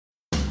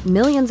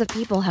Millions of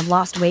people have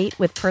lost weight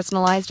with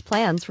personalized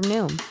plans from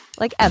Noom.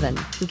 Like Evan,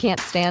 who can't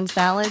stand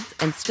salads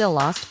and still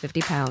lost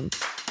 50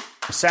 pounds.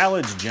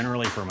 Salads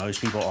generally for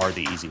most people are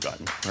the easy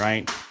button,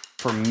 right?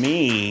 For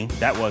me,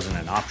 that wasn't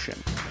an option.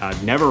 I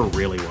never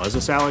really was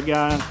a salad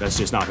guy. That's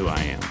just not who I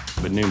am.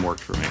 But Noom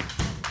worked for me.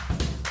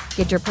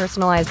 Get your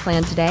personalized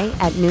plan today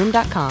at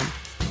Noom.com.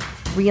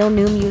 Real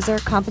Noom user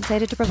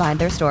compensated to provide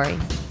their story.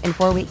 In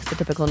 4 weeks, the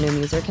typical Noom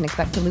user can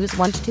expect to lose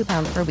 1 to 2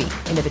 pounds per week.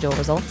 Individual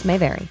results may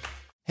vary.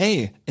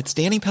 Hey, it's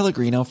Danny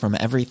Pellegrino from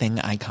Everything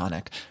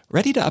Iconic.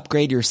 Ready to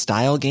upgrade your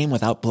style game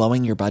without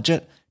blowing your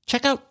budget?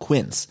 Check out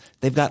Quince.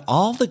 They've got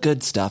all the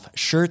good stuff,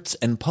 shirts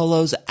and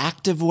polos,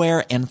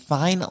 activewear, and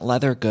fine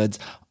leather goods,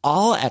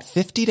 all at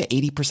 50 to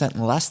 80%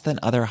 less than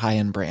other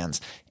high-end brands.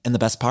 And the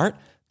best part?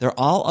 They're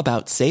all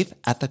about safe,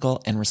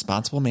 ethical, and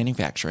responsible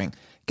manufacturing.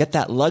 Get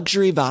that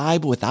luxury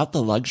vibe without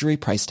the luxury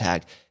price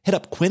tag. Hit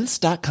up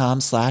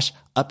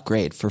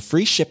quince.com/upgrade for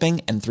free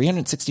shipping and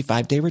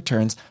 365-day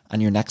returns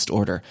on your next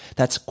order.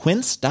 That's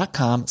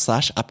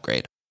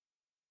quince.com/upgrade.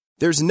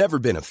 There's never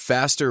been a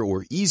faster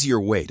or easier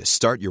way to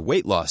start your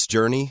weight loss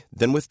journey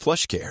than with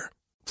PlushCare.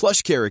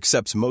 PlushCare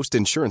accepts most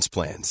insurance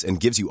plans and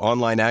gives you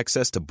online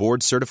access to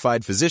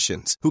board-certified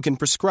physicians who can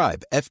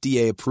prescribe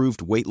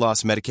FDA-approved weight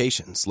loss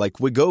medications like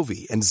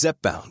Wegovy and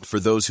Zepbound for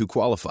those who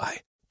qualify.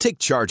 Take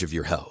charge of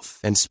your health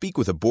and speak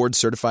with a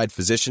board-certified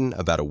physician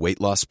about a weight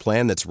loss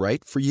plan that's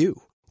right for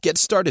you. Get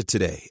started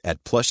today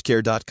at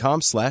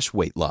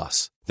plushcare.com/weight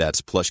loss.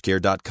 That's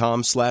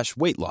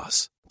plushcare.com/weight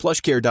loss.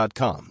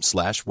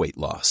 plushcare.com/weight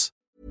loss.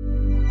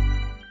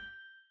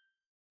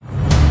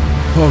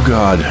 Oh,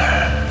 God.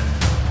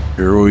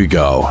 Here we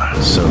go.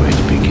 So it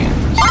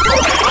begins.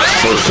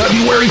 For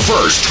February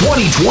 1st,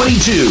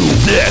 2022,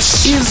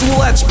 this is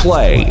Let's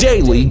Play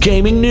Daily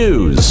Gaming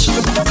News.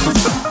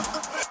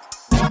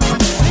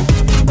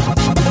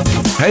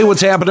 Hey,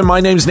 what's happening?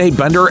 My name's Nate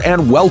Bender,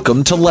 and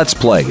welcome to Let's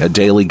Play, a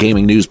daily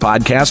gaming news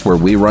podcast where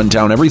we run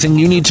down everything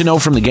you need to know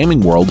from the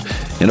gaming world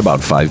in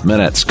about 5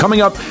 minutes.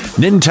 Coming up,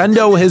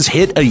 Nintendo has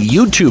hit a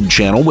YouTube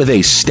channel with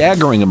a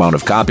staggering amount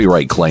of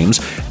copyright claims,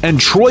 and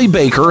Troy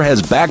Baker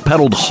has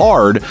backpedaled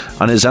hard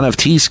on his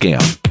NFT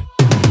scam.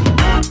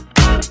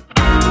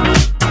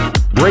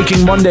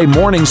 Breaking Monday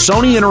morning,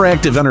 Sony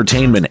Interactive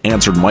Entertainment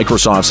answered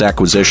Microsoft's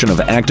acquisition of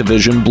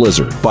Activision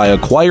Blizzard by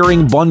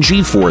acquiring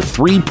Bungie for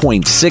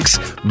 $3.6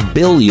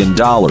 billion.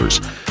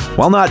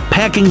 While not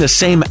packing the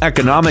same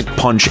economic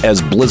punch as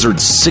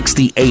Blizzard's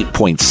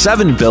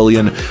 $68.7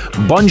 billion,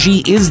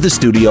 Bungie is the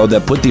studio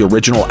that put the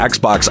original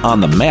Xbox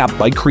on the map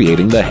by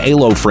creating the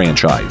Halo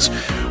franchise.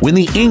 When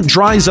the ink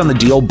dries on the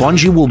deal,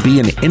 Bungie will be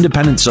an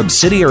independent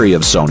subsidiary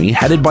of Sony,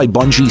 headed by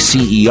Bungie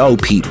CEO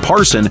Pete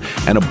Parson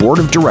and a board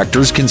of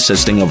directors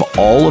consisting of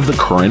all of the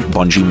current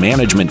Bungie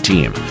management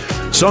team.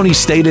 Sony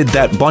stated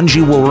that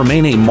Bungie will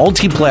remain a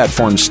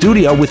multi-platform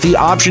studio with the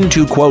option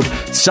to, quote,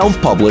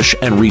 self-publish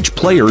and reach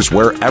players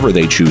wherever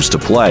they choose to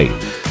play.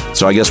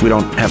 So I guess we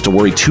don't have to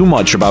worry too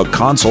much about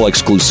console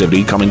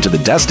exclusivity coming to the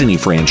Destiny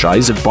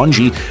franchise if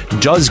Bungie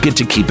does get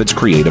to keep its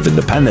creative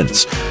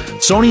independence.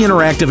 Sony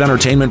Interactive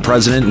Entertainment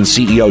President and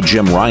CEO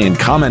Jim Ryan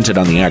commented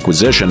on the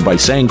acquisition by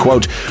saying,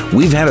 quote,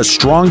 "We've had a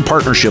strong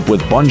partnership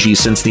with Bungie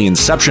since the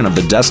inception of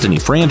the Destiny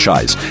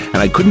franchise, and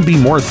I couldn't be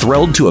more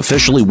thrilled to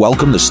officially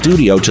welcome the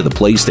studio to the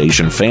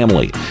PlayStation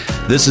family.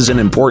 This is an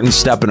important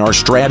step in our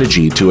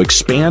strategy to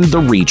expand the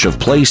reach of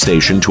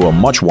PlayStation to a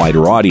much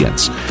wider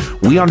audience.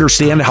 We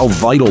understand how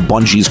vital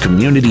Bungie's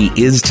community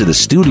is to the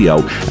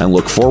studio and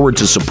look forward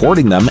to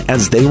supporting them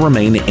as they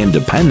remain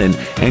independent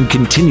and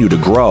continue to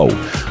grow.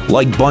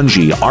 Like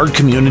Bungie, our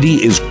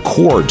community is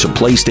core to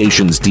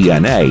PlayStation's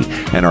DNA,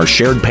 and our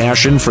shared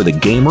passion for the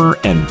gamer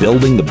and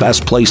building the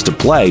best place to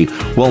play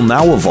will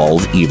now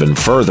evolve even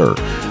further."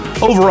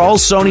 Overall,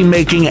 Sony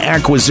making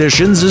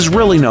acquisitions is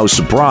really no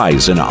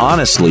surprise, and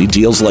honestly,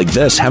 deals like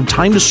this have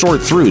time to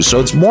sort through, so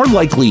it's more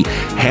likely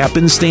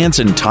happenstance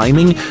and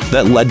timing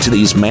that led to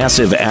these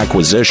massive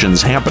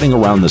acquisitions happening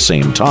around the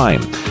same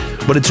time.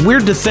 But it's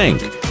weird to think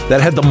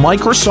that had the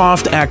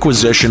Microsoft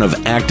acquisition of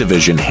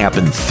Activision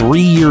happened 3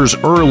 years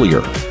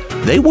earlier,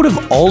 they would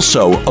have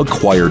also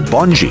acquired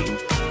Bungie.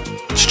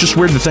 It's just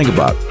weird to think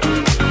about.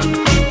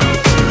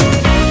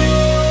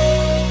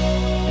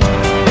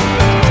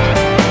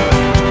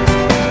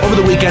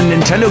 Over the weekend,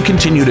 Nintendo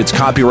continued its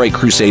copyright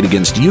crusade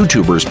against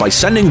YouTubers by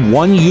sending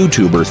one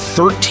YouTuber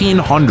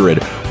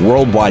 1,300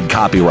 worldwide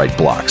copyright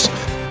blocks.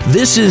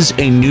 This is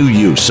a new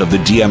use of the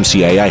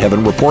DMCA I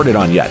haven't reported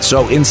on yet.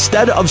 So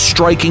instead of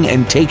striking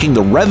and taking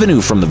the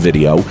revenue from the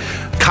video,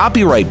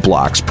 copyright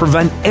blocks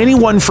prevent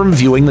anyone from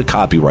viewing the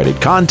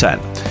copyrighted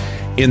content.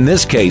 In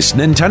this case,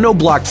 Nintendo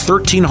blocked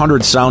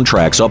 1,300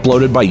 soundtracks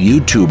uploaded by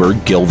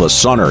YouTuber Gilva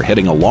Sunner,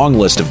 hitting a long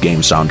list of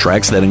game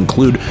soundtracks that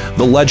include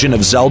The Legend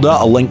of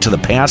Zelda: A Link to the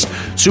Past,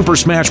 Super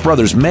Smash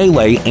Bros.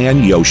 Melee,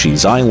 and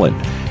Yoshi's Island.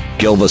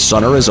 Gilva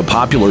Sunner is a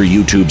popular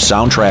YouTube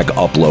soundtrack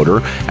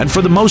uploader, and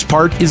for the most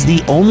part is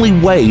the only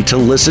way to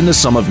listen to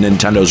some of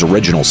Nintendo's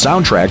original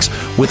soundtracks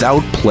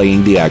without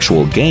playing the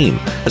actual game,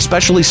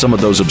 especially some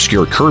of those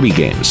obscure Kirby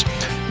games.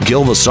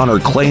 Gil the Sunner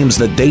claims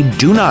that they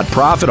do not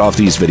profit off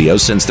these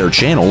videos since their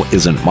channel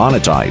isn't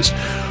monetized.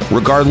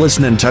 Regardless,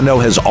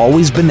 Nintendo has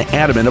always been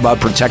adamant about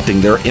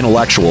protecting their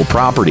intellectual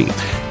property.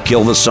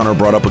 Gil the Sunner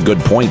brought up a good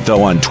point,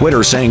 though, on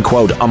Twitter, saying,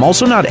 quote, "I'm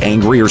also not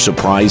angry or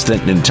surprised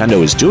that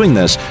Nintendo is doing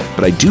this,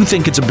 but I do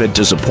think it's a bit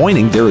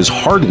disappointing there is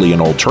hardly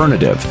an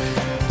alternative."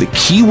 The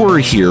key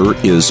word here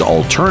is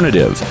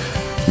alternative.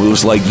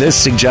 Moves like this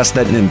suggest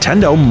that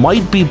Nintendo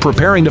might be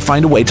preparing to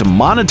find a way to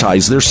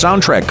monetize their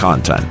soundtrack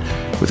content.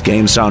 With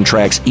game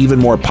soundtracks even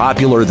more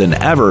popular than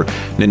ever,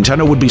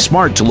 Nintendo would be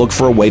smart to look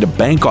for a way to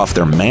bank off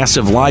their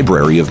massive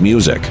library of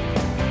music.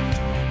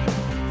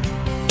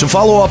 To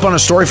follow up on a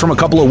story from a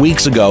couple of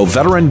weeks ago,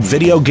 veteran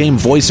video game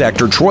voice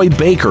actor Troy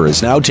Baker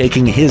is now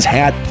taking his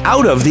hat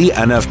out of the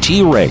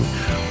NFT ring,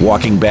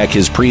 walking back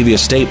his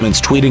previous statements,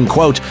 tweeting,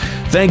 quote,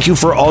 "Thank you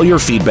for all your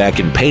feedback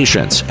and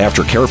patience.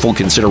 After careful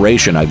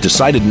consideration, I've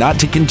decided not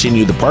to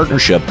continue the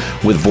partnership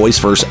with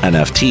VoiceVerse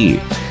NFT.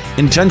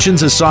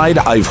 Intentions aside,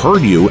 I've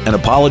heard you and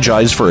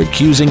apologize for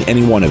accusing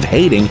anyone of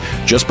hating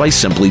just by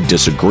simply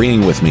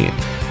disagreeing with me."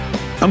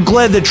 I'm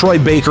glad that Troy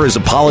Baker is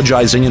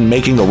apologizing and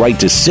making the right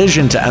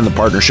decision to end the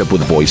partnership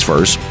with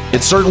VoiceVerse.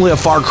 It's certainly a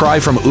far cry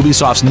from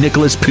Ubisoft's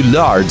Nicolas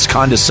Poulard's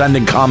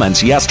condescending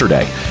comments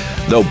yesterday,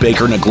 though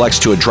Baker neglects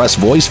to address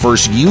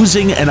VoiceVerse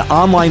using an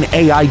online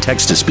AI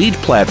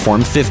text-to-speech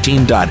platform,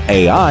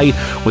 15.ai,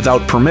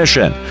 without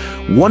permission.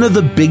 One of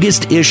the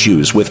biggest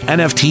issues with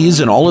NFTs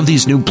and all of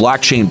these new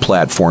blockchain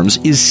platforms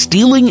is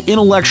stealing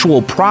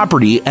intellectual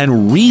property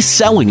and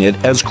reselling it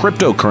as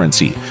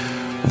cryptocurrency.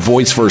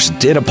 VoiceVerse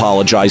did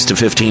apologize to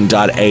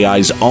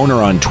 15.ai's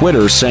owner on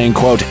Twitter, saying,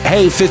 quote,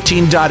 "Hey,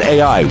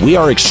 15.ai, we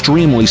are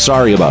extremely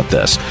sorry about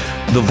this.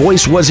 The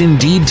voice was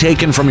indeed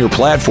taken from your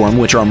platform,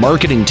 which our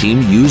marketing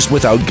team used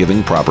without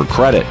giving proper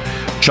credit.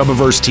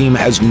 Chubaverse team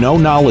has no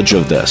knowledge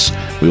of this.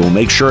 We will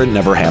make sure it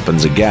never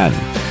happens again."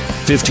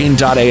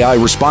 15.ai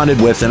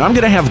responded with, and I'm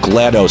going to have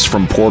GLaDOS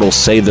from Portal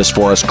say this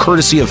for us,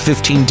 courtesy of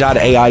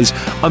 15.ai's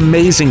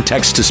amazing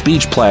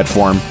text-to-speech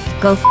platform.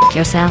 Go f***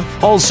 yourself.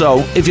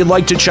 Also, if you'd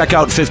like to check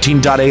out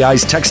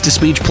 15.ai's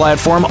text-to-speech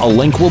platform, a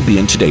link will be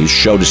in today's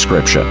show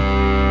description.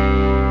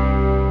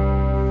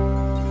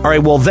 All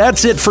right, well,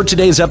 that's it for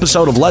today's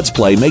episode of Let's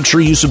Play. Make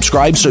sure you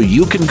subscribe so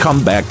you can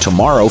come back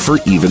tomorrow for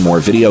even more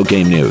video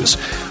game news.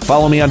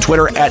 Follow me on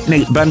Twitter at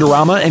Nate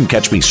Benderama and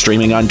catch me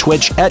streaming on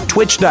Twitch at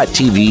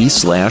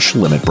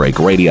twitch.tv/Limit Break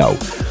Radio.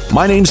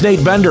 My name's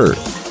Nate Bender.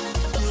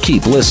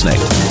 Keep listening.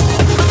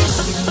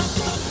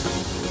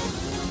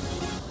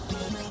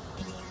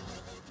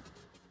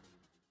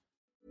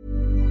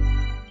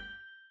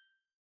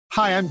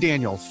 Hi, I'm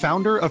Daniel,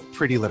 founder of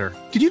Pretty Litter.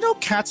 Did you know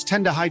cats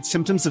tend to hide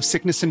symptoms of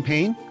sickness and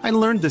pain? I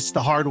learned this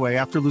the hard way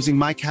after losing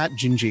my cat,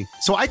 Gingy.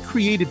 So I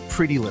created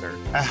Pretty Litter,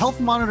 a health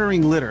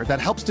monitoring litter that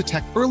helps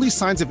detect early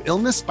signs of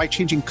illness by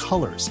changing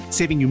colors,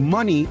 saving you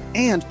money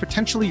and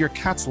potentially your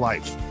cat's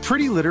life.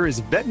 Pretty Litter is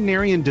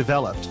veterinarian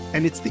developed,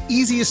 and it's the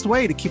easiest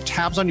way to keep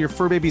tabs on your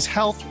fur baby's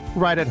health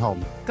right at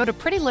home. Go to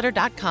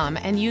prettylitter.com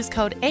and use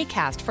code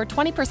ACAST for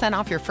 20%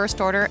 off your first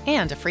order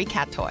and a free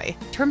cat toy.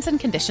 Terms and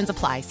conditions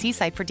apply. See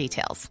site for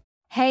details.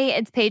 Hey,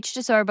 it's Paige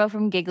DeSorbo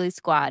from Giggly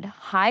Squad.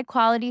 High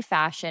quality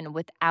fashion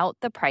without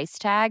the price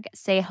tag.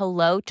 Say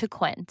hello to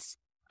Quince.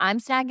 I'm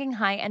snagging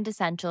high-end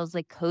essentials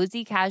like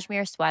cozy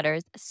cashmere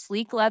sweaters,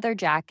 sleek leather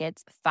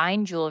jackets,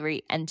 fine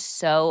jewelry, and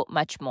so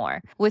much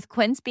more. With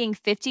Quince being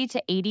 50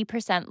 to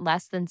 80%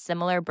 less than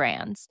similar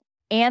brands.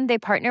 And they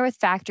partner with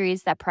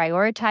factories that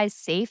prioritize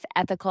safe,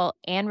 ethical,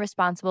 and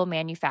responsible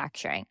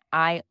manufacturing.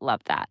 I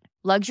love that.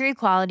 Luxury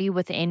quality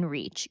within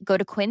reach. Go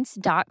to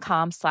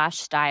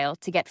quince.com/style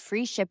to get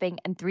free shipping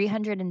and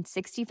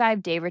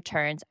 365-day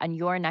returns on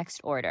your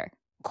next order.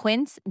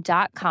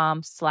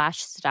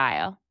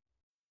 Quince.com/style.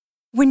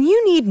 When you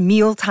need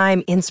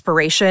mealtime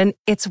inspiration,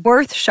 it's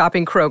worth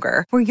shopping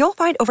Kroger, where you'll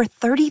find over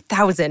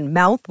 30,000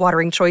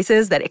 mouth-watering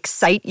choices that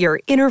excite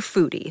your inner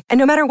foodie. And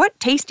no matter what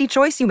tasty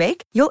choice you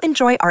make, you'll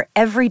enjoy our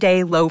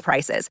everyday low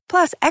prices,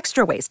 plus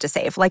extra ways to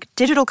save, like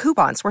digital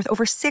coupons worth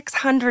over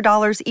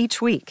 $600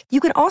 each week. You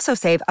can also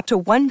save up to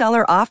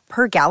 $1 off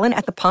per gallon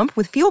at the pump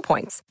with fuel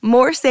points.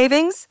 More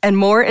savings and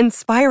more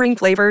inspiring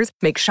flavors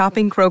make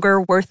shopping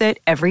Kroger worth it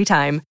every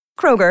time.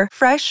 Kroger,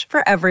 fresh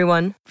for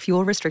everyone.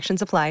 Fuel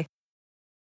restrictions apply.